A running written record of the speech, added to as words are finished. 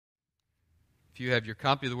you have your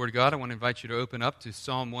copy of the Word of God, I want to invite you to open up to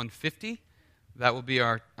Psalm 150. That will be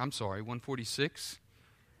 146.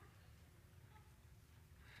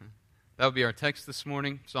 That will be our text this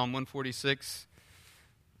morning, Psalm 146.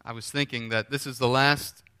 I was thinking that this is the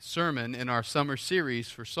last sermon in our summer series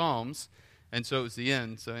for Psalms, and so it was the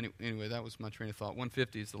end. So anyway, that was my train of thought.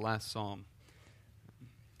 150 is the last Psalm.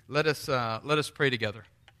 Let us pray together.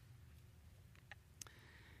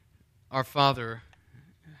 Our Father,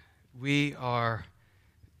 we're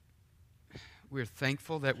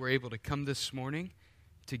thankful that we're able to come this morning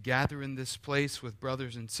to gather in this place with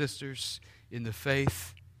brothers and sisters in the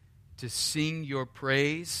faith, to sing your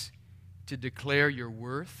praise, to declare your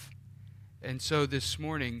worth. And so this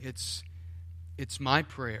morning, it's my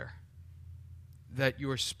prayer that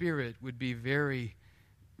your Spirit would be very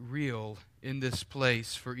real in this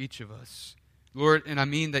place for each of us. Lord, and I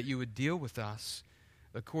mean that you would deal with us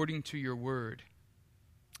according to your word.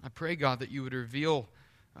 I pray, God, that you would reveal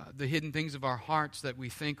the hidden things of our hearts that we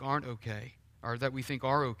think aren't okay, or that we think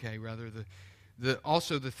are okay, rather.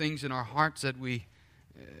 Also the things in our hearts that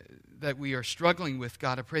we are struggling with,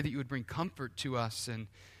 God. I pray that you would bring comfort to us. And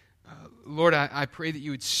Lord, I pray that you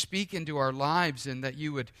would speak into our lives and that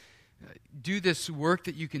you would do this work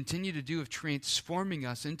that you continue to do of transforming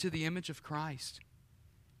us into the image of Christ.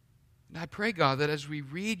 And I pray, God, that as we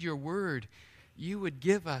read your word, you would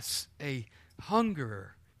give us a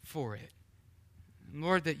hunger for it. And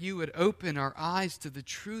Lord, that you would open our eyes to the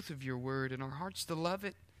truth of your word and our hearts to love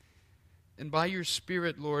it. And by your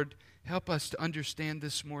Spirit, Lord, help us to understand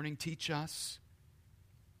this morning. Teach us.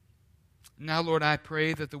 Now, Lord, I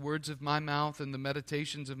pray that the words of my mouth and the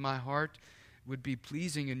meditations of my heart would be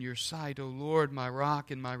pleasing in your sight, O Lord, my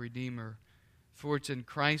rock and my redeemer. For it's in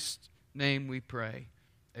Christ's name we pray.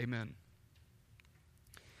 Amen.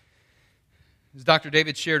 As Dr.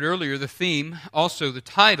 David shared earlier, the theme, also the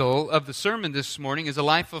title of the sermon this morning, is A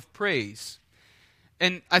Life of Praise.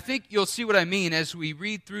 And I think you'll see what I mean as we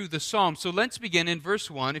read through the psalm. So let's begin in verse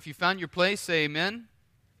 1. If you found your place, say amen.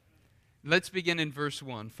 Let's begin in verse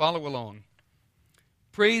 1. Follow along.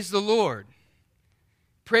 Praise the Lord.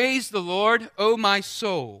 Praise the Lord, O my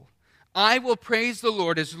soul. I will praise the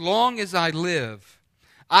Lord as long as I live.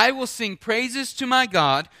 I will sing praises to my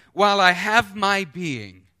God while I have my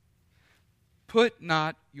being. Put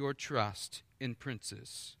not your trust in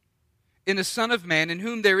princes, in a son of man in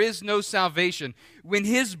whom there is no salvation. When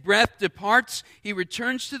his breath departs, he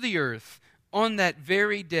returns to the earth. On that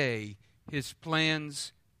very day, his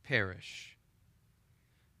plans perish.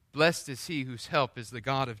 Blessed is he whose help is the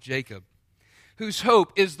God of Jacob, whose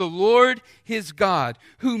hope is the Lord his God,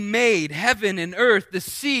 who made heaven and earth, the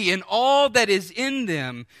sea, and all that is in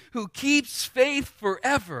them, who keeps faith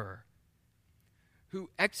forever, who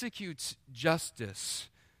executes justice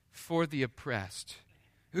for the oppressed,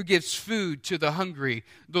 who gives food to the hungry.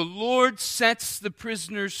 The Lord sets the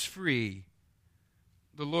prisoners free.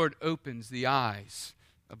 The Lord opens the eyes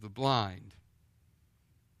of the blind.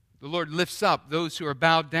 The Lord lifts up those who are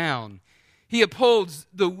bowed down. He upholds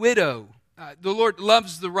the widow. The Lord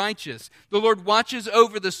loves the righteous. The Lord watches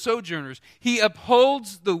over the sojourners. He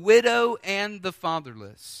upholds the widow and the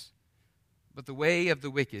fatherless. But the way of the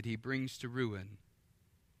wicked he brings to ruin.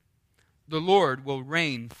 The Lord will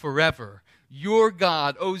reign forever. Your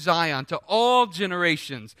God, O Zion, to all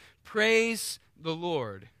generations. Praise the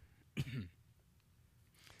Lord.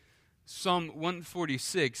 Psalm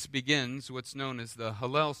 146 begins what's known as the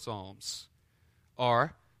Hallel Psalms,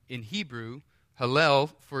 or in Hebrew,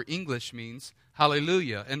 Hallel for English means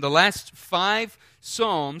hallelujah. And the last 5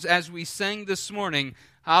 Psalms, as we sang this morning,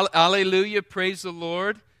 hallelujah, praise the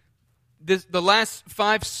Lord. The last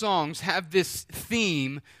 5 songs have this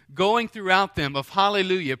theme going throughout them of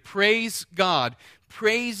hallelujah, praise God,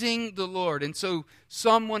 praising the Lord. And so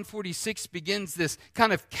Psalm 146 begins this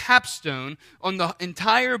kind of capstone on the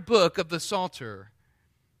entire book of the Psalter.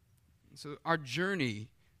 So our journey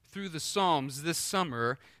through the Psalms this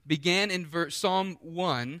summer began in Psalm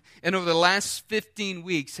 1, and over the last 15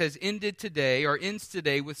 weeks has ended today, or ends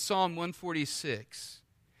today, with Psalm 146.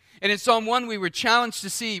 And in Psalm 1, we were challenged to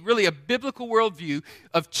see really a biblical worldview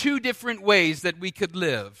of 2 different ways that we could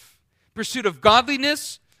live. Pursuit of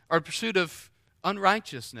godliness or pursuit of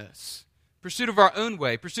unrighteousness. Pursuit of our own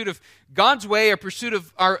way. Pursuit of God's way or pursuit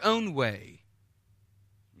of our own way.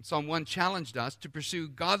 And Psalm 1 challenged us to pursue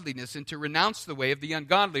godliness and to renounce the way of the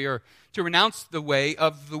ungodly, or to renounce the way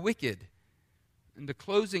of the wicked. And the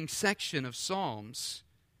closing section of Psalms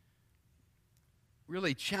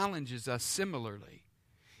really challenges us similarly.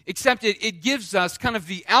 Except it gives us kind of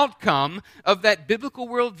the outcome of that biblical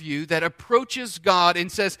worldview that approaches God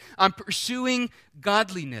and says, I'm pursuing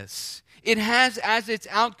godliness. it has as its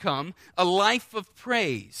outcome a life of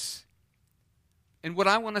praise. And what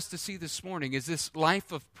I want us to see this morning is this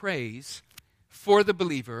life of praise for the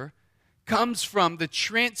believer comes from the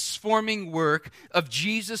transforming work of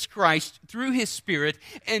Jesus Christ through His Spirit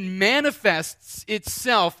and manifests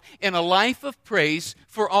itself in a life of praise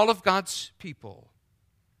for all of God's people.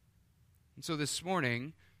 And so this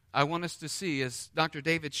morning, I want us to see, as Dr.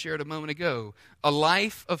 David shared a moment ago, a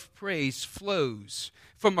life of praise flows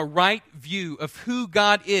from a right view of who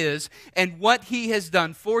God is and what He has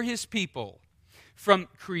done for His people, from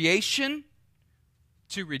creation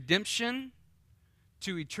to redemption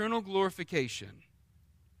to eternal glorification.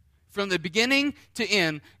 From the beginning to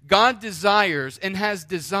end, God desires and has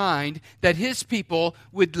designed that His people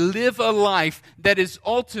would live a life that is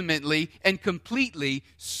ultimately and completely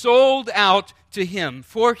sold out to Him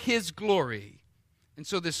for His glory. And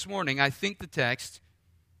so this morning, I think the text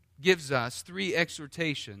gives us 3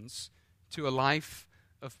 exhortations to a life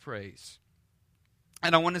of praise.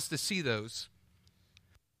 And I want us to see those.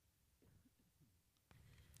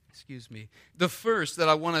 The first that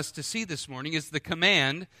I want us to see this morning is the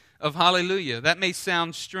command of hallelujah. That may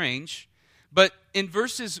sound strange, but in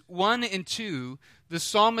verses 1 and 2, the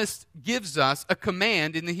psalmist gives us a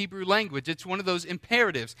command in the Hebrew language. It's one of those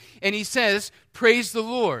imperatives. And he says, praise the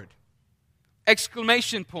Lord!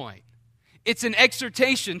 Exclamation point. It's an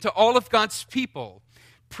exhortation to all of God's people.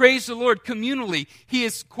 Praise the Lord communally. He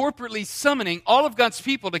is corporately summoning all of God's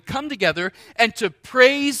people to come together and to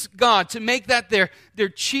praise God, to make that their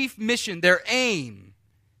chief mission, their aim.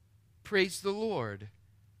 Praise the Lord.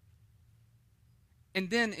 And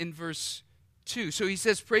then in verse 2, so he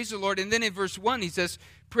says, praise the Lord. And then in verse 1, he says,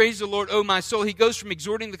 praise the Lord, O my soul. He goes from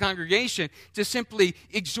exhorting the congregation to simply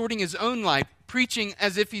exhorting his own life, preaching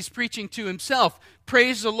as if he's preaching to himself.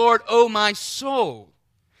 Praise the Lord, O my soul.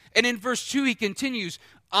 And in verse 2, he continues,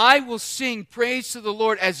 I will sing praise to the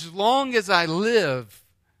Lord as long as I live.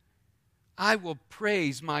 I will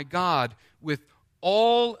praise my God with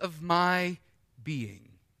all of my being.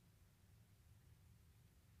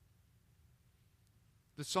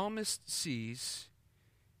 The psalmist sees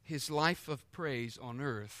his life of praise on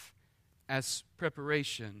earth as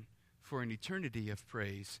preparation for an eternity of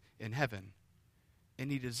praise in heaven.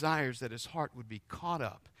 And he desires that his heart would be caught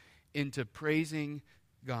up into praising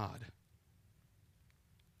God.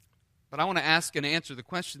 But I want to ask and answer the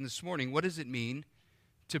question this morning, what does it mean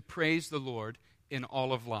to praise the Lord in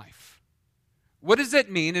all of life? What does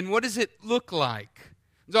that mean and what does it look like?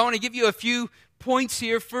 So I want to give you a few points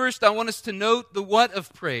here. First, I want us to note the what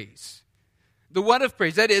of praise. The what of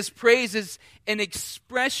praise, that is, praise is an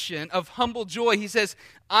expression of humble joy. He says,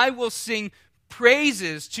 I will sing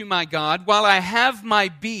praises to my God while I have my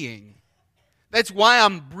being. That's why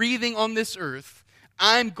I'm breathing on this earth.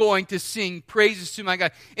 I'm going to sing praises to my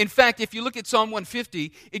God. In fact, if you look at Psalm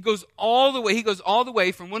 150, he goes all the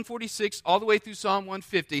way from 146 all the way through Psalm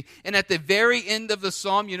 150. And at the very end of the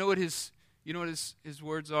psalm, you know what his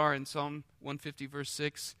words are in Psalm 150 verse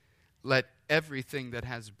 6? Let everything that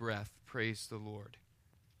has breath praise the Lord.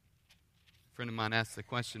 A friend of mine asked the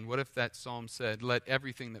question, what if that psalm said, let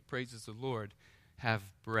everything that praises the Lord have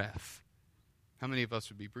breath? How many of us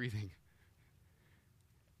would be breathing?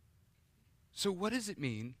 So what does it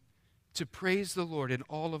mean to praise the Lord in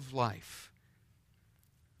all of life?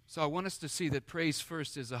 So I want us to see that praise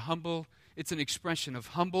first is it's an expression of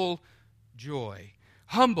humble joy.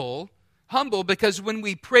 Humble because when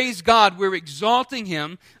we praise God, we're exalting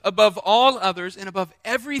Him above all others and above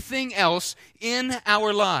everything else in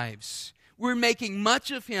our lives. We're making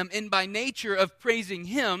much of Him, and by nature of praising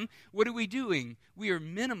Him, what are we doing? We are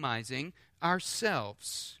minimizing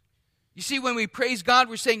ourselves. You see, when we praise God,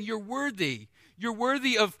 we're saying, you're worthy. You're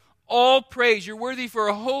worthy of all praise. You're worthy for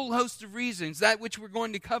a whole host of reasons, that which we're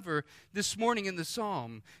going to cover this morning in the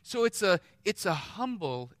psalm. So it's a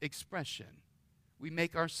humble expression. We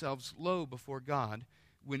make ourselves low before God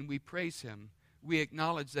when we praise Him. We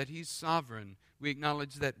acknowledge that He's sovereign. We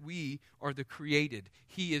acknowledge that we are the created.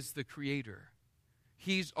 He is the creator.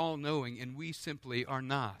 He's all-knowing, and we simply are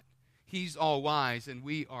not. He's all-wise, and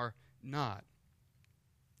we are not.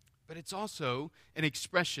 But it's also an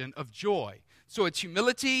expression of joy. So it's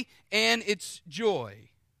humility and it's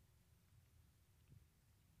joy.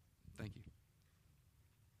 Thank you.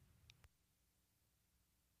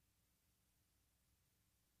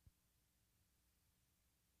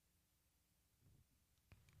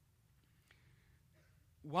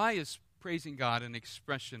 Why is praising God an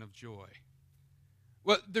expression of joy?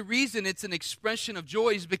 Well, the reason it's an expression of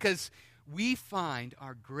joy is because we find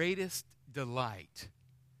our greatest delight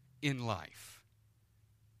in life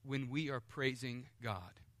when we are praising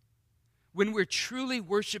God. when we're truly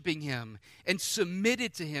worshiping Him and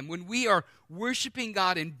submitted to Him, when we are worshiping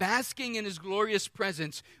God and basking in His glorious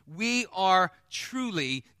presence, we are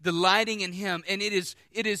truly delighting in Him. And it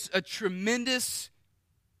is a tremendous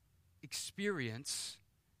experience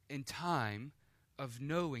and time of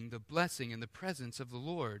knowing the blessing and the presence of the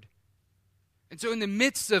Lord. And so in the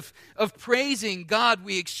midst of praising God,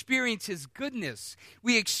 we experience His goodness.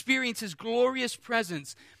 We experience His glorious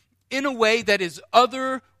presence in a way that is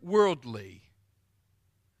otherworldly.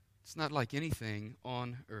 It's not like anything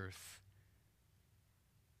on earth.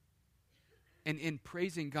 And in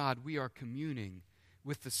praising God, we are communing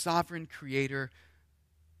with the sovereign creator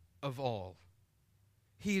of all.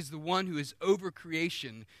 He is the one who is over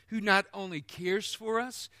creation, who not only cares for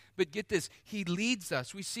us, but get this, He leads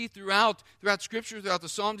us. We see throughout Scripture, throughout the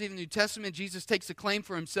Psalms, even the New Testament, Jesus takes a claim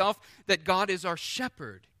for Himself that God is our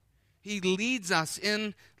shepherd. He leads us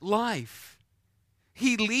in life.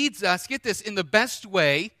 He leads us, get this, in the best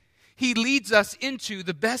way. He leads us into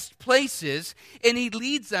the best places, and He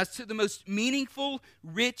leads us to the most meaningful,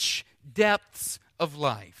 rich depths of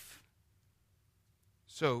life.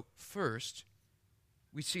 So, first,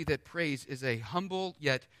 we see that praise is a humble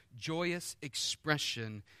yet joyous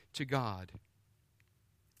expression to God.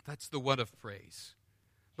 That's the what of praise.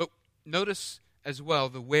 But notice as well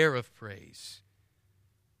the where of praise.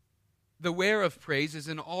 The where of praise is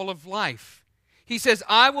in all of life. He says,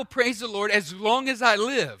 I will praise the Lord as long as I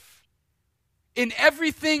live. In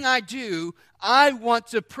everything I do, I want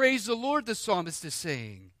to praise the Lord, the psalmist is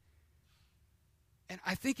saying. And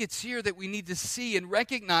I think it's here that we need to see and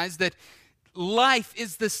recognize that life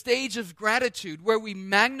is the stage of gratitude where we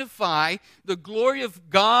magnify the glory of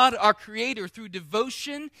God, our Creator, through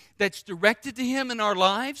devotion that's directed to Him in our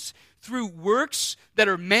lives, through works that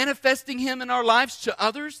are manifesting Him in our lives to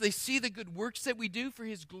others. They see the good works that we do for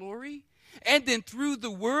His glory. And then through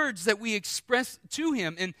the words that we express to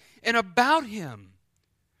Him and about Him.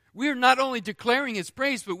 We are not only declaring His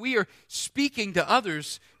praise, but we are speaking to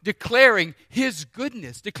others, declaring His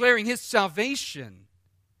goodness, declaring His salvation.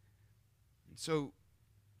 So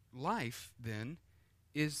life, then,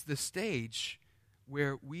 is the stage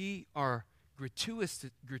where we are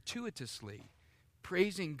gratuitously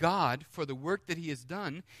praising God for the work that He has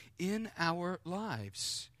done in our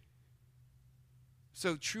lives.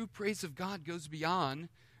 So true praise of God goes beyond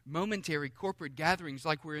momentary corporate gatherings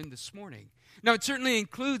like we're in this morning. Now, it certainly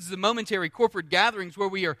includes the momentary corporate gatherings where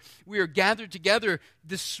we are gathered together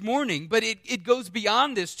this morning, but it goes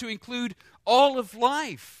beyond this to include all of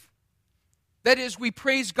life. That is, we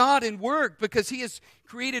praise God in work because He has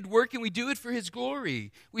created work and we do it for His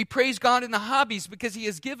glory. We praise God in the hobbies because He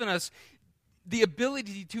has given us the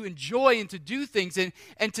ability to enjoy and to do things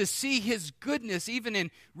and to see His goodness even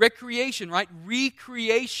in recreation, right?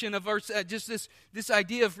 Recreation of our, just this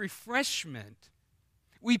idea of refreshment.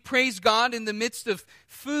 We praise God in the midst of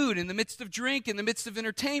food, in the midst of drink, in the midst of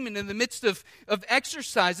entertainment, in the midst of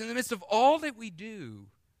exercise, in the midst of all that we do.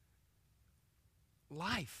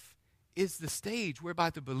 Life is the stage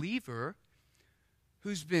whereby the believer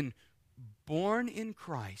who's been born in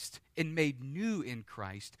Christ and made new in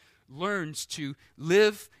Christ learns to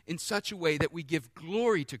live in such a way that we give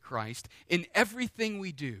glory to Christ in everything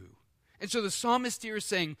we do. And so the psalmist here is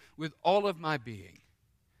saying, with all of my being,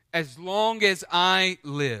 as long as I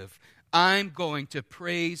live, I'm going to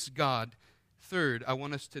praise God. Third, I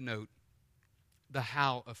want us to note the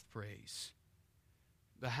how of praise.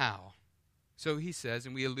 The how. So he says,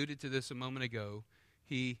 and we alluded to this a moment ago,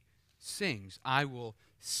 he sings. I will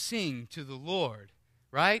sing to the Lord,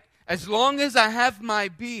 right? As long as I have my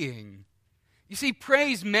being. You see,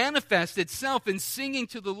 praise manifests itself in singing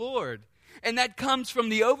to the Lord. And that comes from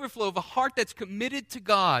the overflow of a heart that's committed to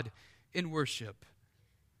God in worship.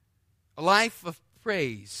 A life of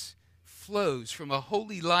praise flows from a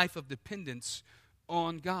holy life of dependence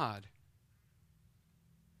on God.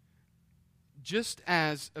 Just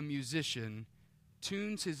as a musician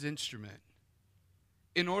tunes his instrument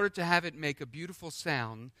in order to have it make a beautiful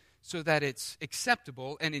sound so that it's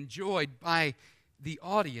acceptable and enjoyed by the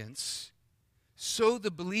audience, so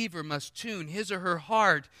the believer must tune his or her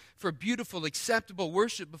heart for beautiful, acceptable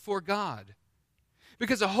worship before God.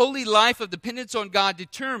 Because a holy life of dependence on God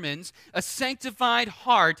determines a sanctified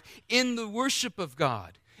heart in the worship of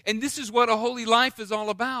God. And this is what a holy life is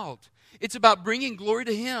all about. It's about bringing glory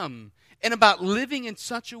to Him and about living in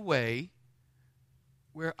such a way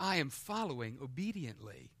where I am following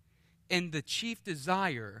obediently. And the chief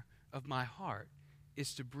desire of my heart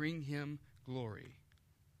is to bring Him glory.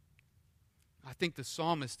 I think the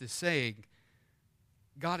psalmist is saying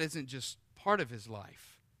God isn't just part of his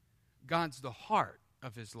life. God's the heart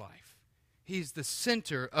of his life. He's the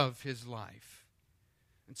center of his life.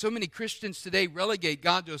 And so many Christians today relegate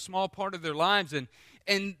God to a small part of their lives,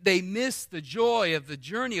 and they miss the joy of the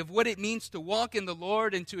journey of what it means to walk in the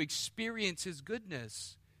Lord and to experience his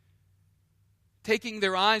goodness. Taking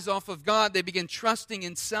their eyes off of God, they begin trusting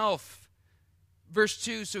in self. Verse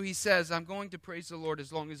 2, so he says, I'm going to praise the Lord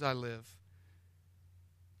as long as I live.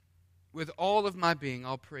 With all of my being,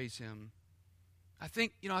 I'll praise him. I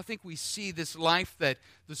think we see this life that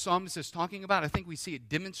the psalmist is talking about. I think we see it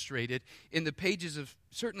demonstrated in the pages of,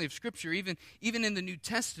 certainly of Scripture, even in the New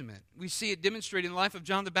Testament. We see it demonstrated in the life of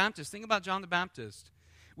John the Baptist. Think about John the Baptist.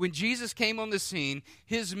 When Jesus came on the scene,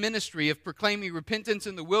 his ministry of proclaiming repentance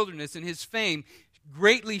in the wilderness and his fame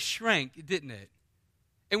greatly shrank, didn't it?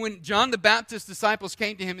 And when John the Baptist's disciples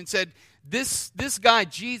came to him and said, this guy,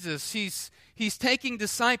 Jesus, he's taking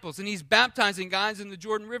disciples and he's baptizing guys in the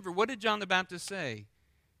Jordan River. What did John the Baptist say?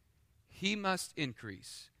 He must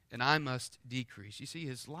increase and I must decrease. You see,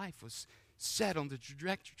 his life was set on the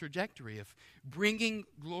trajectory of bringing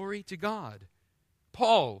glory to God.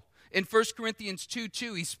 Paul, in 1 Corinthians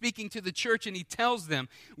 2:2, he's speaking to the church and he tells them,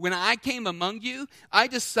 when I came among you, I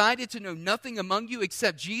decided to know nothing among you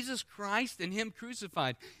except Jesus Christ and him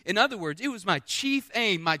crucified. In other words, it was my chief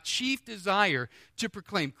aim, my chief desire to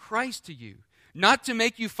proclaim Christ to you, not to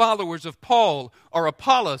make you followers of Paul or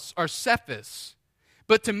Apollos or Cephas,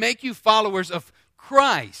 but to make you followers of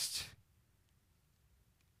Christ.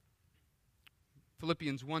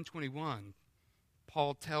 Philippians 1:21,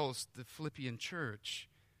 Paul tells the Philippian church,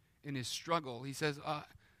 in his struggle, he says,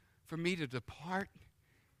 for me to depart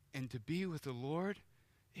and to be with the Lord,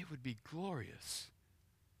 it would be glorious.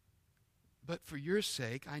 But for your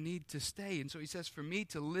sake, I need to stay. And so he says, for me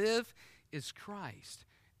to live is Christ,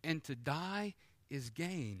 and to die is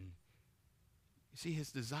gain. You see,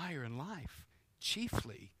 his desire in life,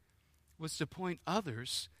 chiefly, was to point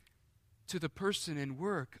others to the person and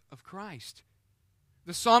work of Christ.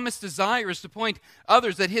 The psalmist's desire is to point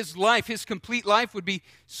others that his life, his complete life, would be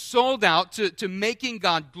sold out to making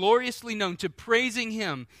God gloriously known, to praising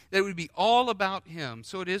him, that it would be all about him.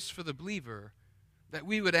 So it is for the believer that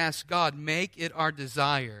we would ask God, make it our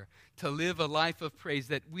desire to live a life of praise,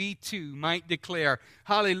 that we too might declare,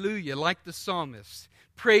 hallelujah, like the psalmist,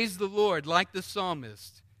 praise the Lord like the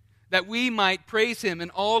psalmist, that we might praise him in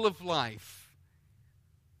all of life.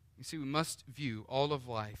 You see, we must view all of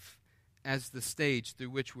life as the stage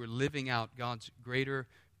through which we're living out God's greater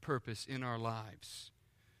purpose in our lives.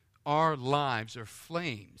 Our lives are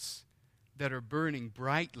flames that are burning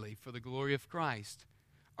brightly for the glory of Christ.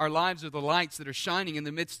 Our lives are the lights that are shining in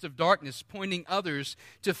the midst of darkness, pointing others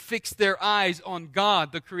to fix their eyes on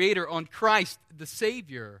God, the Creator, on Christ, the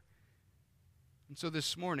Savior. And so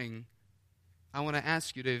this morning, I want to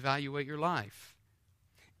ask you to evaluate your life.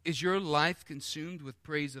 Is your life consumed with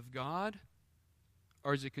praise of God?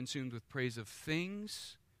 Or is it consumed with praise of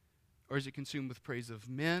things? Or is it consumed with praise of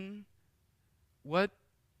men? What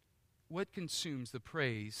consumes the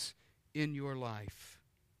praise in your life?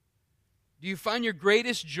 Do you find your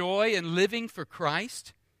greatest joy in living for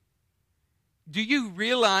Christ? Do you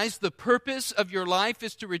realize the purpose of your life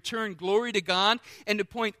is to return glory to God and to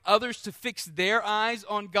point others to fix their eyes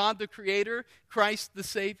on God the Creator, Christ the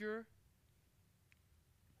Savior?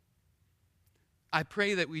 I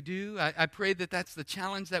pray that we do. I pray that that's the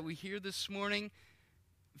challenge that we hear this morning.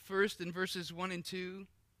 First, in verses 1 and 2,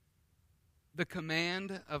 the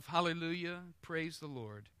command of hallelujah, praise the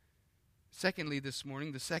Lord. Secondly, this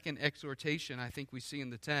morning, the second exhortation I think we see in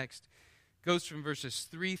the text goes from verses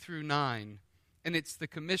 3 through 9, and it's the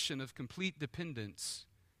commission of complete dependence.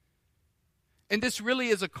 And this really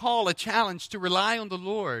is a call, a challenge to rely on the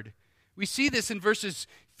Lord. We see this in verses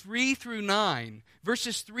 3 through 9.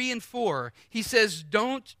 Verses 3 and 4, he says,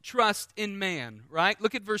 don't trust in man, right?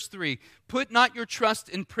 Look at verse 3. Put not your trust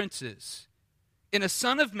in princes, in a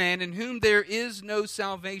son of man in whom there is no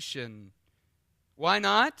salvation. Why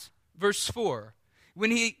not? Verse 4.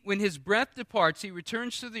 When his breath departs, he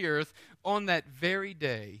returns to the earth. On that very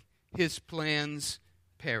day, his plans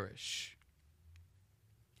perish.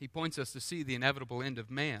 He points us to see the inevitable end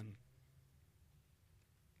of man.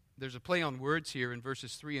 There's a play on words here in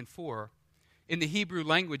verses 3 and 4. In the Hebrew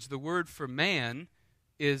language, the word for man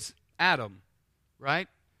is Adam, right?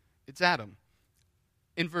 It's Adam.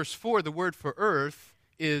 In verse 4, the word for earth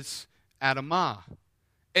is Adamah.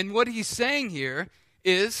 And what he's saying here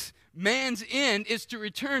is man's end is to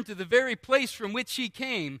return to the very place from which he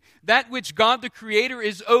came, that which God the Creator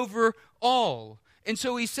is over all. And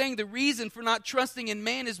so he's saying the reason for not trusting in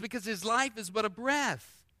man is because his life is but a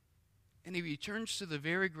breath. And he returns to the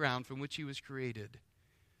very ground from which he was created.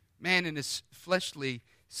 Man in his fleshly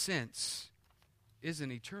sense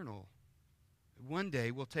isn't eternal. One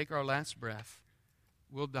day we'll take our last breath,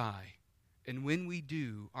 we'll die, and when we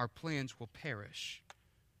do, our plans will perish.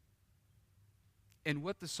 And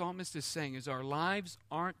what the psalmist is saying is our lives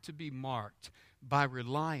aren't to be marked by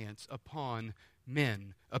reliance upon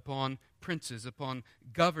men, upon princes, upon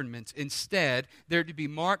governments. Instead, they're to be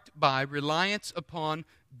marked by reliance upon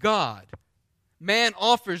God. Man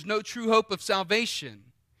offers no true hope of salvation.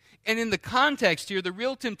 And in the context here, the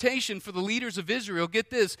real temptation for the leaders of Israel,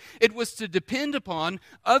 get this, it was to depend upon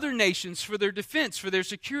other nations for their defense, for their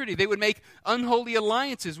security. They would make unholy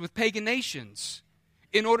alliances with pagan nations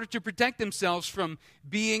in order to protect themselves from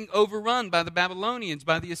being overrun by the Babylonians,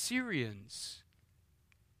 by the Assyrians.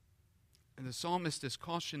 And the psalmist is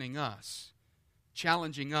cautioning us,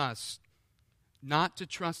 challenging us not to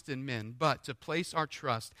trust in men, but to place our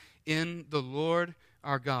trust in the Lord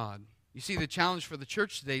our God. You see, the challenge for the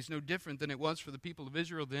church today is no different than it was for the people of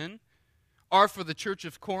Israel then, or for the church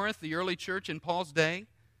of Corinth, the early church in Paul's day.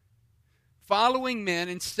 Following men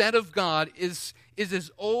instead of God is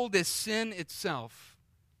as old as sin itself.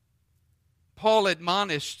 Paul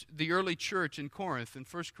admonished the early church in Corinth in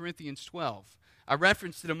 1 Corinthians 12. I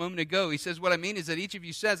referenced it a moment ago. He says, what I mean is that each of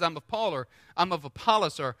you says, I'm of Paul, or I'm of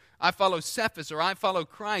Apollos, or I follow Cephas, or I follow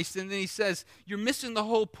Christ. And then he says, you're missing the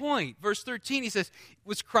whole point. Verse 13, he says,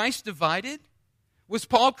 was Christ divided? Was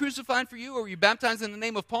Paul crucified for you, or were you baptized in the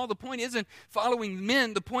name of Paul? The point isn't following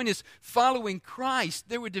men. The point is following Christ.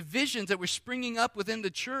 There were divisions that were springing up within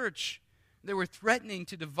the church. They were threatening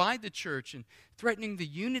to divide the church and threatening the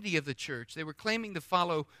unity of the church. They were claiming to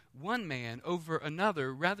follow one man over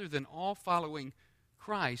another rather than all following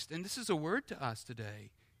Christ. And this is a word to us today,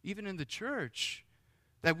 even in the church,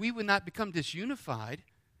 that we would not become disunified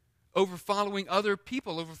over following other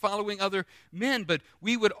people, over following other men, but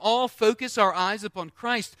we would all focus our eyes upon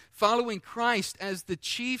Christ, following Christ as the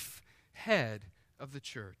chief head of the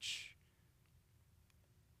church.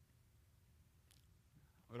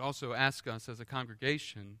 I would also ask us as a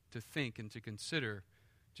congregation to think and to consider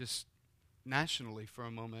just nationally for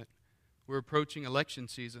a moment. We're approaching election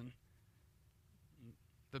season.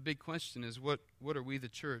 The big question is, what are we, the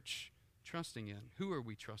church, trusting in? Who are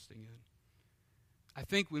we trusting in? I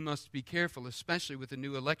think we must be careful, especially with the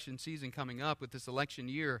new election season coming up, with this election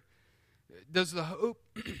year. Does the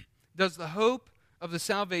hope of the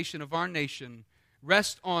salvation of our nation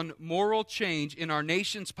rest on moral change in our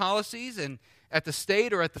nation's policies and at the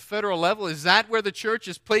state or at the federal level? Is that where the church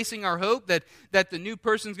is placing our hope, that the new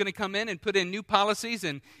person's going to come in and put in new policies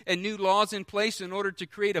and new laws in place in order to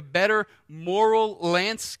create a better moral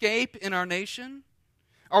landscape in our nation?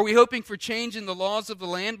 Are we hoping for change in the laws of the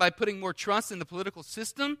land by putting more trust in the political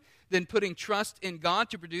system than putting trust in God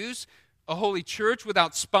to produce a holy church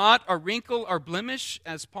without spot or wrinkle or blemish,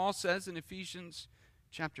 as Paul says in Ephesians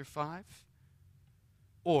chapter 5?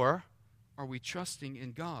 Or are we trusting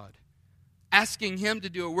in God, asking Him to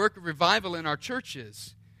do a work of revival in our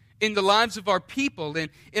churches, in the lives of our people,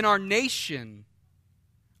 in our nation?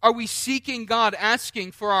 Are we seeking God,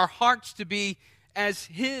 asking for our hearts to be as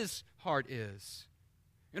His heart is?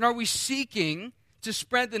 And are we seeking to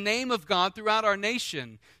spread the name of God throughout our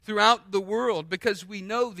nation, throughout the world, because we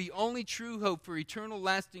know the only true hope for eternal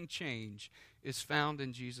lasting change is found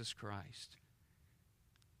in Jesus Christ?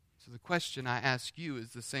 So the question I ask you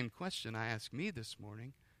is the same question I ask me this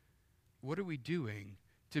morning. What are we doing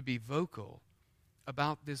to be vocal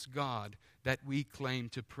about this God that we claim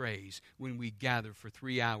to praise when we gather for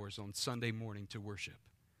 3 hours on Sunday morning to worship?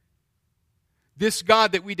 This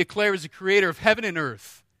God that we declare is the creator of heaven and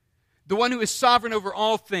earth, the one who is sovereign over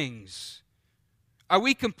all things. Are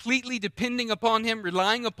we completely depending upon Him,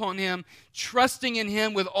 relying upon Him, trusting in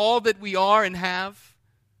Him with all that we are and have?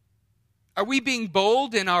 Are we being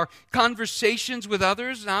bold in our conversations with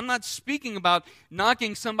others? Now, I'm not speaking about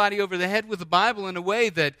knocking somebody over the head with the Bible in a way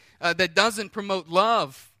that doesn't promote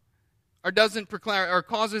love or doesn't proclaim or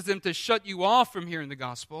causes them to shut you off from hearing the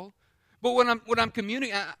gospel. But what I'm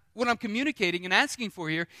communicating and asking for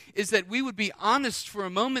here is that we would be honest for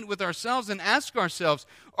a moment with ourselves and ask ourselves,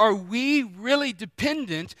 are we really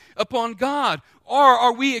dependent upon God? Or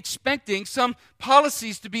are we expecting some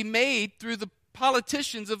policies to be made through the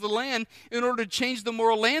politicians of the land in order to change the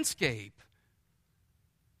moral landscape?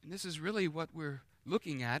 And this is really what we're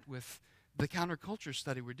looking at with the counterculture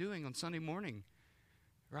study we're doing on Sunday morning,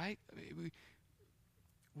 right?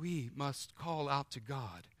 We must call out to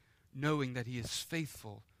God, knowing that He is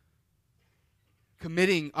faithful,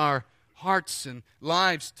 committing our hearts and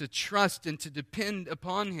lives to trust and to depend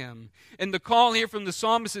upon Him. And the call here from the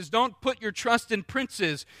psalmist is, don't put your trust in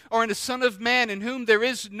princes or in a son of man in whom there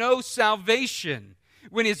is no salvation.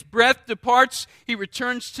 When his breath departs, he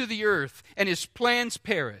returns to the earth and his plans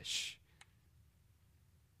perish.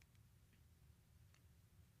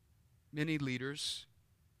 many leaders,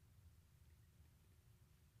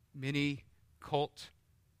 many cult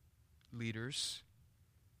leaders,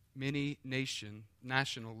 many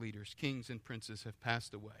national leaders, kings and princes have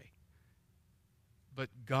passed away. But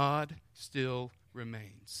God still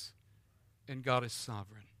remains, and God is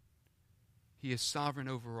sovereign. He is sovereign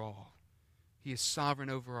over all. He is sovereign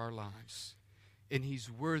over our lives, and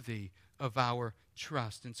He's worthy of our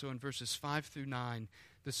trust. And so in verses 5 through 9,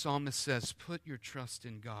 the psalmist says, put your trust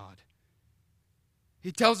in God.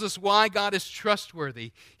 He tells us why God is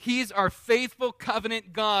trustworthy. He's our faithful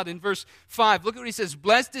covenant God. In verse 5, look at what he says.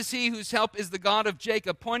 Blessed is he whose help is the God of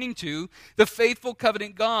Jacob, pointing to the faithful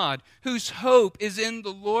covenant God, whose hope is in the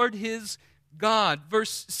Lord his God.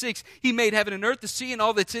 Verse 6, he made heaven and earth, the sea and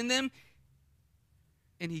all that's in them,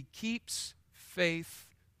 and he keeps faith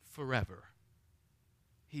forever.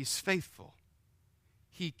 He's faithful.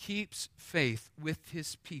 He keeps faith with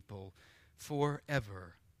his people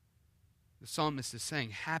forever. The psalmist is saying,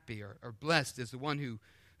 happy or blessed is the one who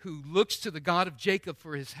looks to the God of Jacob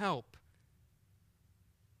for his help.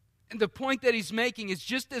 And the point that he's making is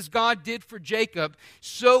just as God did for Jacob,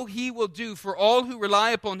 so he will do for all who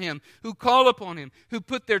rely upon him, who call upon him, who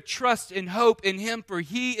put their trust and hope in him, for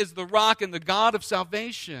he is the rock and the God of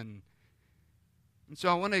salvation. And so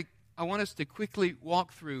I want us to quickly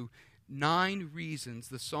walk through 9 reasons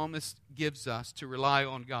the psalmist gives us to rely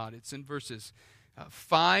on God. It's in verses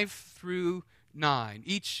 5 through 9.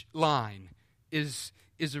 Each line is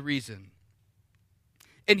a reason.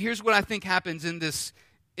 And here's what I think happens in this,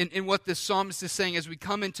 in what this psalmist is saying as we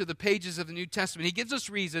come into the pages of the New Testament. He gives us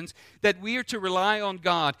reasons that we are to rely on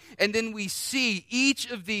God. And then we see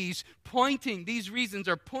each of these reasons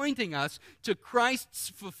are pointing us to Christ's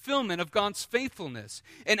fulfillment of God's faithfulness.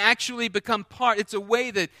 And actually become part, it's a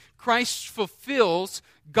way that Christ fulfills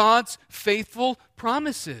God's faithful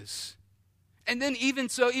promises. And then even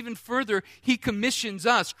further, he commissions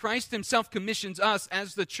us. Christ himself commissions us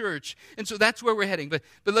as the church. And so that's where we're heading. But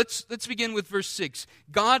let's begin with verse 6.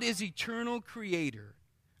 God is eternal creator.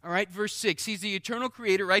 All right, verse 6. He's the eternal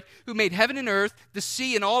creator, right, who made heaven and earth, the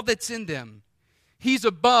sea, and all that's in them. He's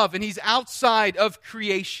above and he's outside of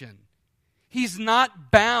creation. He's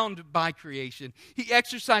not bound by creation. He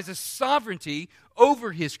exercises sovereignty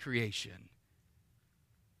over his creation.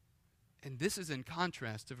 And this is in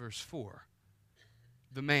contrast to verse 4.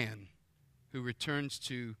 The man who returns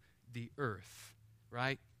to the earth,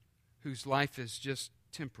 right? Whose life is just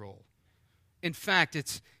temporal. In fact,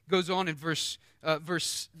 it goes on in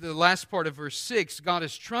the last part of verse 6, God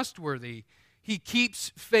is trustworthy. He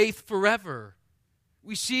keeps faith forever.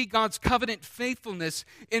 We see God's covenant faithfulness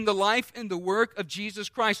in the life and the work of Jesus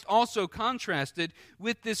Christ, also contrasted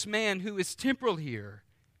with this man who is temporal here.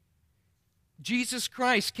 Jesus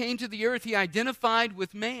Christ came to the earth. He identified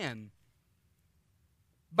with man.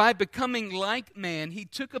 By becoming like man, he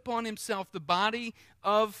took upon himself the body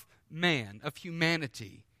of man, of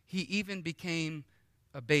humanity. He even became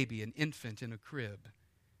a baby, an infant in a crib.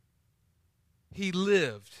 He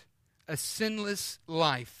lived a sinless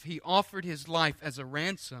life. He offered his life as a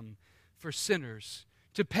ransom for sinners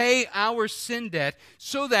to pay our sin debt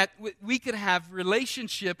so that we could have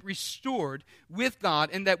relationship restored with God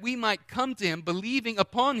and that we might come to him believing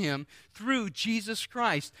upon him through Jesus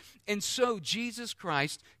Christ. And so Jesus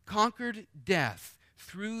Christ conquered death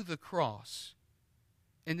through the cross.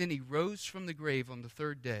 And then he rose from the grave on the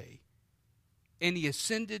 3rd day. And he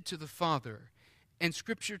ascended to the Father. And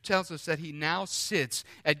Scripture tells us that he now sits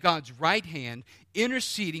at God's right hand,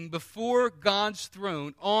 interceding before God's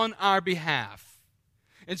throne on our behalf.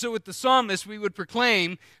 And so with the psalmist, we would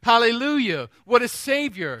proclaim, hallelujah, what a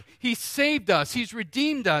Savior. He saved us. He's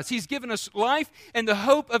redeemed us. He's given us life and the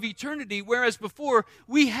hope of eternity, whereas before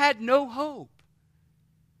we had no hope.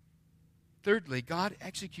 Thirdly, God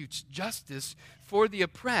executes justice for the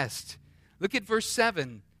oppressed. Look at verse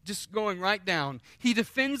 7, just going right down. He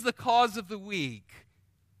defends the cause of the weak.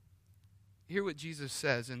 Hear what Jesus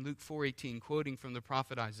says in Luke 4:18, quoting from the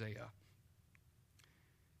prophet Isaiah.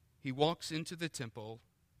 He walks into the temple.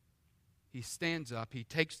 He stands up, he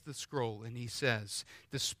takes the scroll, and he says,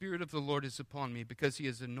 "The Spirit of the Lord is upon me, because he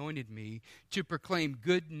has anointed me to proclaim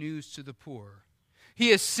good news to the poor.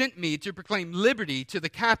 He has sent me to proclaim liberty to the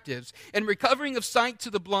captives and recovering of sight to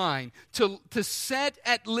the blind, to set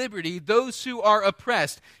at liberty those who are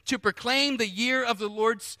oppressed, to proclaim the year of the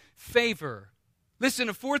Lord's favor." Listen,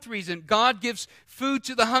 a fourth reason, God gives food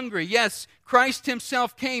to the hungry. Yes, Christ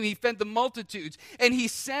himself came, he fed the multitudes, and he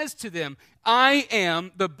says to them, "I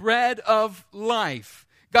am the bread of life."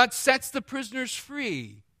 God sets the prisoners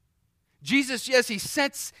free. Jesus, yes, he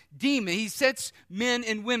sets men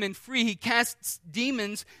and women free. He casts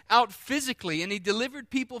demons out physically, and he delivered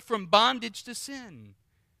people from bondage to sin.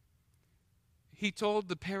 He told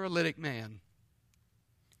the paralytic man,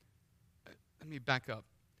 let me back up.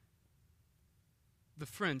 The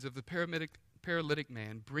friends of the paralytic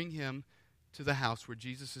man bring him to the house where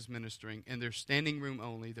Jesus is ministering, and they're standing room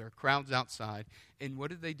only. There are crowds outside. And what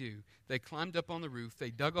did they do? They climbed up on the roof, they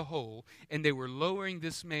dug a hole, and they were lowering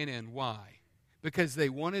this man in. Why? Because they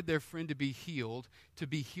wanted their friend to be healed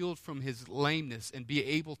from his lameness and be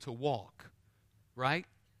able to walk. Right?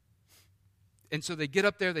 And so they get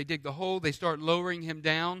up there, they dig the hole, they start lowering him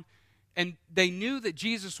down, and they knew that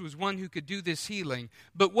Jesus was one who could do this healing.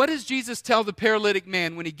 But what does Jesus tell the paralytic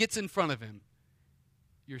man when he gets in front of him?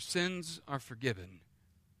 Your sins are forgiven.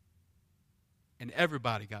 And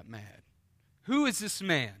everybody got mad. Who is this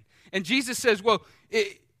man? And Jesus says, well,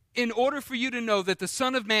 in order for you to know that the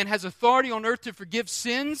Son of Man has authority on earth to forgive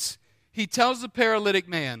sins, he tells the paralytic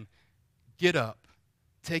man, get up,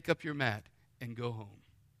 take up your mat, and go home.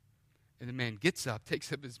 And the man gets up,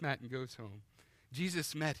 takes up his mat, and goes home.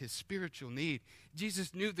 Jesus met his spiritual need.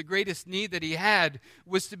 Jesus knew the greatest need that he had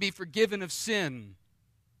was to be forgiven of sin.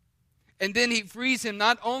 And then he frees him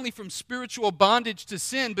not only from spiritual bondage to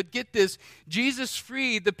sin, but get this, Jesus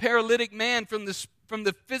freed the paralytic man from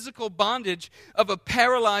the physical bondage of a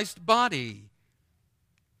paralyzed body.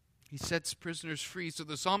 He sets prisoners free. So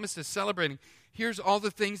the psalmist is celebrating. Here's all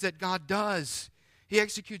the things that God does. He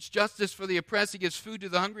executes justice for the oppressed. He gives food to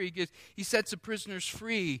the hungry. He sets the prisoners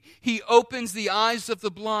free. He opens the eyes of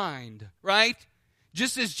the blind, right?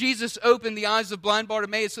 Just as Jesus opened the eyes of blind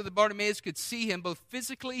Bartimaeus so that Bartimaeus could see him both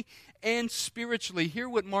physically and spiritually. Hear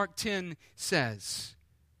what Mark 10 says.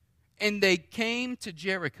 And they came to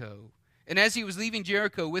Jericho. And as he was leaving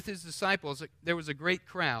Jericho with his disciples, there was a great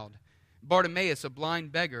crowd. Bartimaeus, a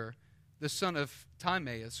blind beggar, the son of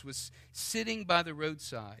Timaeus, was sitting by the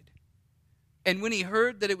roadside. And when he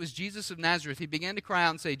heard that it was Jesus of Nazareth, he began to cry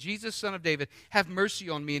out and say, Jesus, son of David, have mercy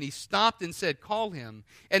on me. And he stopped and said, call him.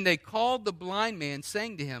 And they called the blind man,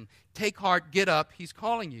 saying to him, take heart, get up, he's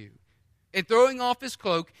calling you. And throwing off his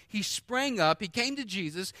cloak, he sprang up, he came to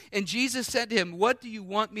Jesus, and Jesus said to him, what do you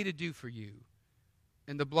want me to do for you?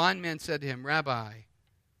 And the blind man said to him, Rabbi,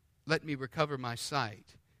 let me recover my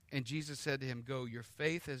sight. And Jesus said to him, go, your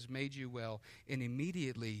faith has made you well. And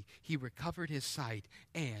immediately he recovered his sight,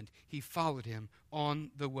 and he followed him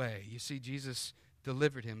on the way. You see, Jesus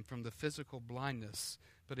delivered him from the physical blindness,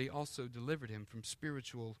 but he also delivered him from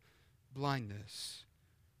spiritual blindness.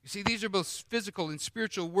 You see, these are both physical and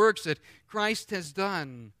spiritual works that Christ has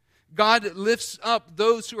done. God lifts up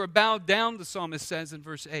those who are bowed down, the psalmist says in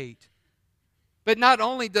verse 8. But not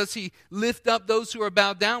only does he lift up those who are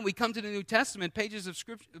bowed down, we come to the New Testament, pages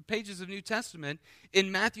of New Testament,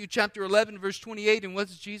 in Matthew chapter 11, verse 28, and what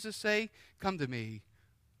does Jesus say? Come to me,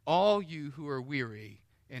 all you who are weary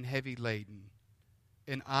and heavy laden,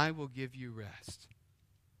 and I will give you rest.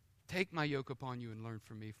 Take my yoke upon you and learn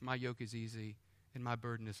from me, for my yoke is easy and my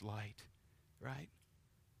burden is light. Right?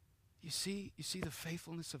 You see the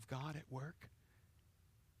faithfulness of God at work?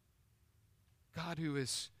 God who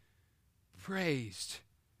is praised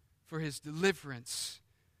for his deliverance,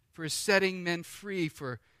 for setting men free,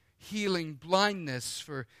 for healing blindness,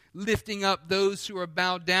 for lifting up those who are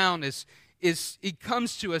bowed down. He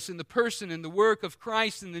comes to us in the person and the work of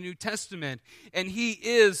Christ in the New Testament. And he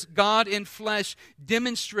is God in flesh,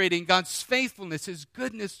 demonstrating God's faithfulness, his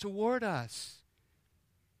goodness toward us.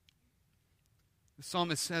 The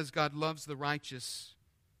psalmist says God loves the righteous.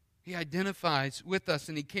 He identifies with us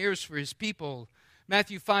and he cares for his people.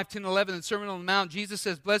 Matthew 5, 10, 11, the Sermon on the Mount, Jesus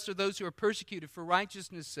says, blessed are those who are persecuted for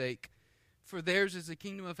righteousness' sake, for theirs is the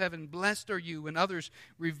kingdom of heaven. Blessed are you when others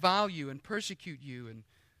revile you and persecute you and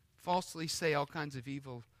falsely say all kinds of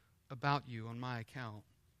evil about you on my account.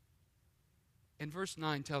 And verse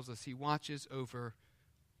 9 tells us he watches over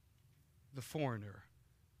the foreigner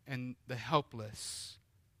and the helpless.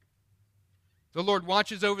 The Lord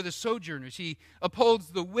watches over the sojourners. He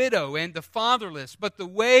upholds the widow and the fatherless. But the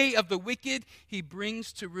way of the wicked he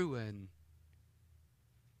brings to ruin.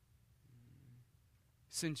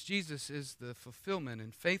 Since Jesus is the fulfillment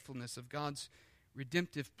and faithfulness of God's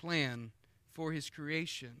redemptive plan for his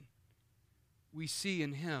creation, we see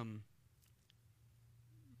in him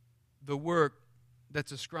the work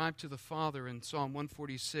that's ascribed to the Father in Psalm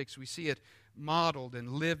 146. We see it modeled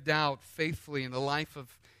and lived out faithfully in the life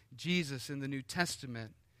of Jesus in the New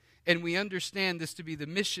Testament. And we understand this to be the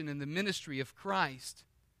mission and the ministry of Christ.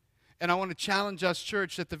 And I want to challenge us,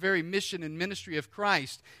 church, that the very mission and ministry of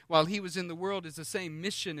Christ, while he was in the world, is the same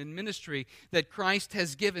mission and ministry that Christ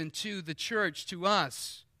has given to the church, to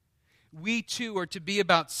us. We too are to be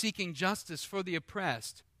about seeking justice for the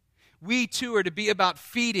oppressed. We too are to be about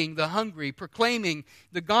feeding the hungry, proclaiming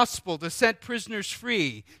the gospel, to set prisoners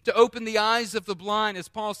free, to open the eyes of the blind, as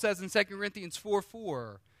Paul says in 2 Corinthians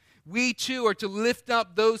 4:4. We too are to lift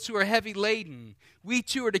up those who are heavy laden. We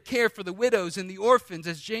too are to care for the widows and the orphans,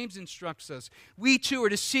 as James instructs us. We too are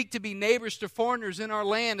to seek to be neighbors to foreigners in our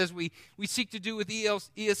land, as we seek to do with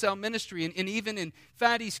ESL ministry, and even in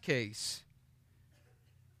Fatty's case.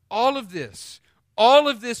 All of this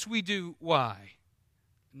we do, why?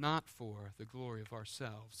 Not for the glory of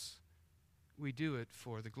ourselves. We do it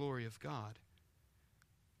for the glory of God.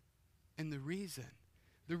 And the reason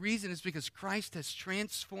is because Christ has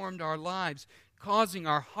transformed our lives, causing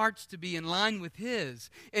our hearts to be in line with His.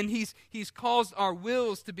 And He's caused our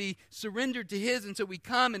wills to be surrendered to His. And so we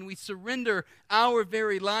come and we surrender our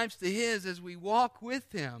very lives to His as we walk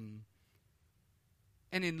with Him.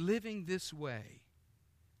 And in living this way,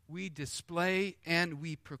 we display and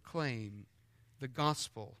we proclaim the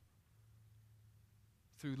gospel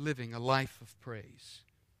through living a life of praise.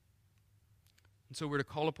 And so we're to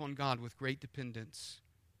call upon God with great dependence,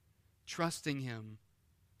 trusting Him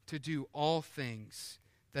to do all things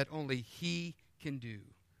that only He can do.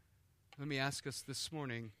 Let me ask us this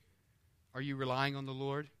morning, are you relying on the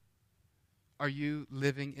Lord? Are you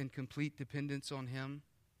living in complete dependence on Him?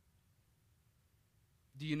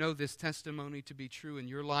 Do you know this testimony to be true in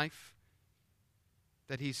your life?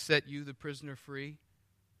 That He's set you, the prisoner, free?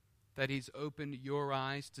 That He's opened your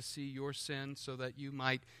eyes to see your sin so that you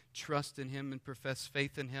might trust in Him and profess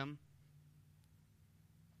faith in Him?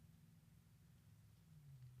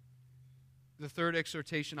 The third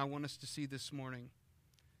exhortation I want us to see this morning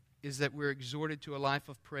is that we're exhorted to a life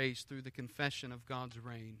of praise through the confession of God's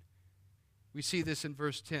reign. We see this in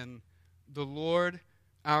verse 10. The Lord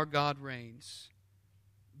our God reigns.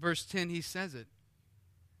 Verse 10, He says it.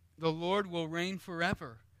 The Lord will reign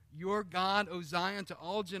forever. Your God, O Zion, to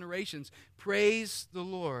all generations. Praise the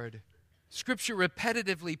Lord. Scripture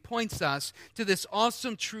repetitively points us to this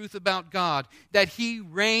awesome truth about God, that He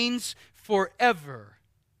reigns forever.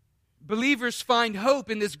 Believers find hope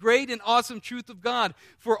in this great and awesome truth of God.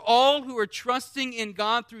 For all who are trusting in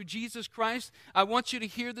God through Jesus Christ, I want you to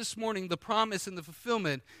hear this morning the promise and the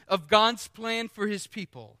fulfillment of God's plan for His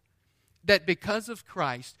people. That because of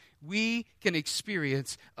Christ, we can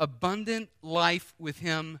experience abundant life with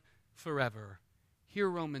Him forever. Hear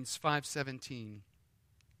Romans 5:17.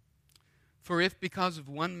 For if because of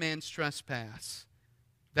one man's trespass,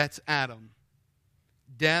 that's Adam,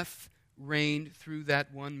 death reigned through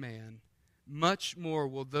that one man, much more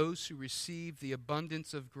will those who receive the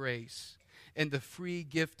abundance of grace and the free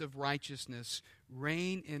gift of righteousness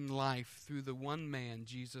reign in life through the one man,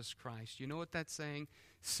 Jesus Christ. You know what that's saying?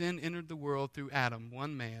 Sin entered the world through Adam,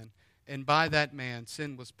 one man, and by that man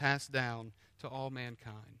sin was passed down to all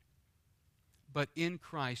mankind. But in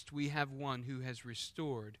Christ we have one who has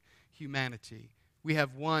restored humanity. We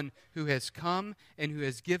have one who has come and who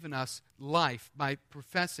has given us life by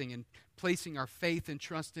professing and placing our faith and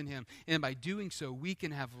trust in Him. And by doing so, we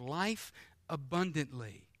can have life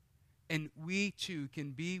abundantly. And we too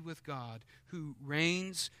can be with God who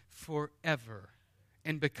reigns forever.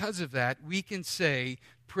 And because of that, we can say,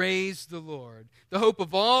 praise the Lord. The hope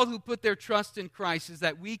of all who put their trust in Christ is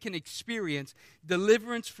that we can experience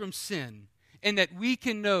deliverance from sin and that we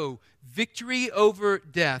can know victory over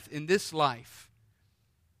death in this life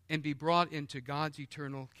and be brought into God's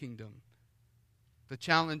eternal kingdom. The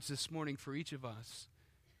challenge this morning for each of us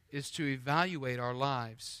is to evaluate our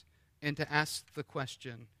lives and to ask the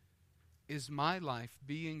question, is my life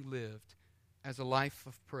being lived as a life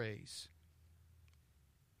of praise?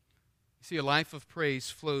 You see, a life of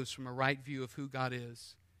praise flows from a right view of who God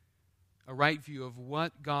is, a right view of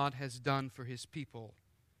what God has done for His people,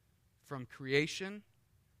 from creation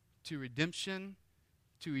to redemption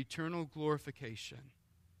to eternal glorification.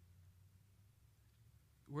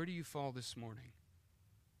 Where do you fall this morning?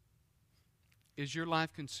 Is your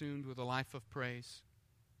life consumed with a life of praise?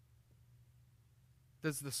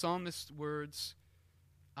 Does the psalmist's words,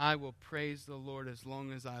 I will praise the Lord as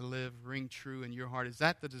long as I live, ring true in your heart? Is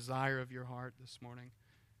that the desire of your heart this morning?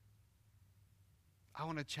 I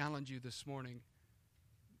want to challenge you this morning,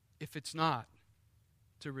 if it's not,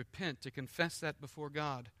 to repent, to confess that before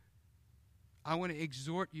God. I want to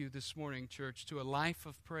exhort you this morning, church, to a life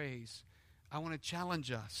of praise. I want to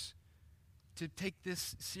challenge us to take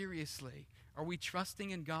this seriously. Are we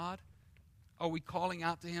trusting in God? Are we calling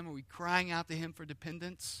out to Him? Are we crying out to Him for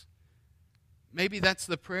dependence? Maybe that's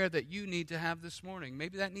the prayer that you need to have this morning.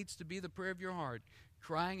 Maybe that needs to be the prayer of your heart,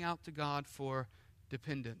 crying out to God for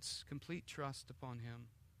dependence, complete trust upon Him.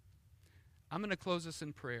 I'm going to close us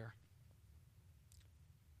in prayer.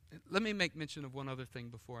 Let me make mention of one other thing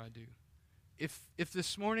before I do. If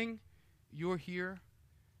this morning you're here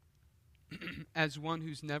as one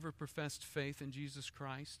who's never professed faith in Jesus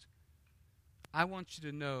Christ, I want you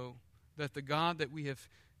to know that the God that we have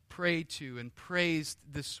prayed to and praised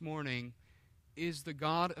this morning is the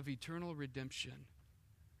God of eternal redemption.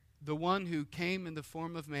 The one who came in the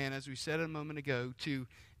form of man, as we said a moment ago, to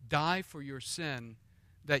die for your sin,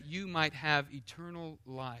 that you might have eternal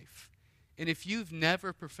life. And if you've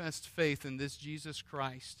never professed faith in this Jesus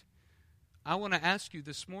Christ, I want to ask you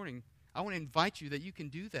this morning, I want to invite you that you can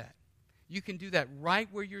do that. You can do that right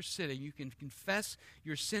where you're sitting. You can confess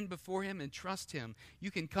your sin before Him and trust Him. You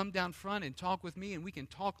can come down front and talk with me, and we can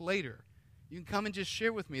talk later. You can come and just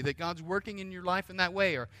share with me that God's working in your life in that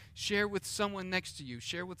way, or share with someone next to you,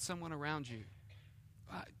 share with someone around you.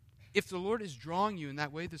 If the Lord is drawing you in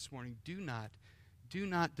that way this morning, do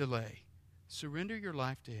not delay. Surrender your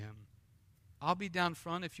life to Him. I'll be down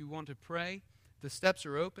front if you want to pray. The steps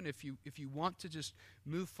are open. If you want to just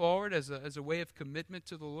move forward as a way of commitment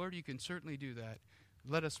to the Lord, you can certainly do that.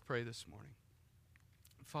 Let us pray this morning.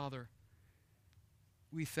 Father,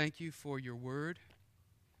 we thank you for your word.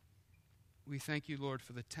 We thank you, Lord,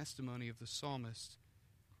 for the testimony of the psalmist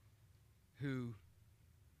who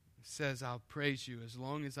says, I'll praise you as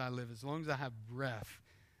long as I live, as long as I have breath.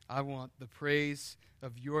 I want the praise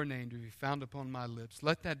of your name to be found upon my lips.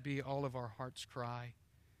 Let that be all of our heart's cry.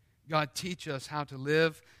 God, teach us how to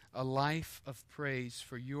live a life of praise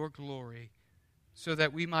for your glory so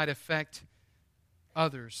that we might affect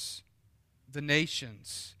others, the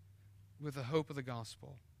nations, with the hope of the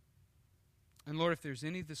gospel. And Lord, if there's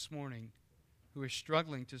any this morning who are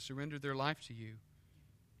struggling to surrender their life to you,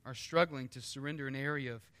 are struggling to surrender an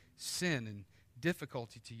area of sin and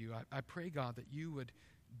difficulty to you, I pray, God, that you would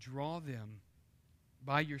draw them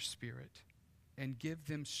by your Spirit and give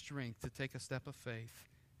them strength to take a step of faith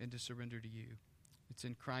and to surrender to you. It's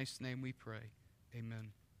in Christ's name we pray.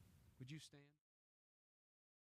 Amen. Would you stand?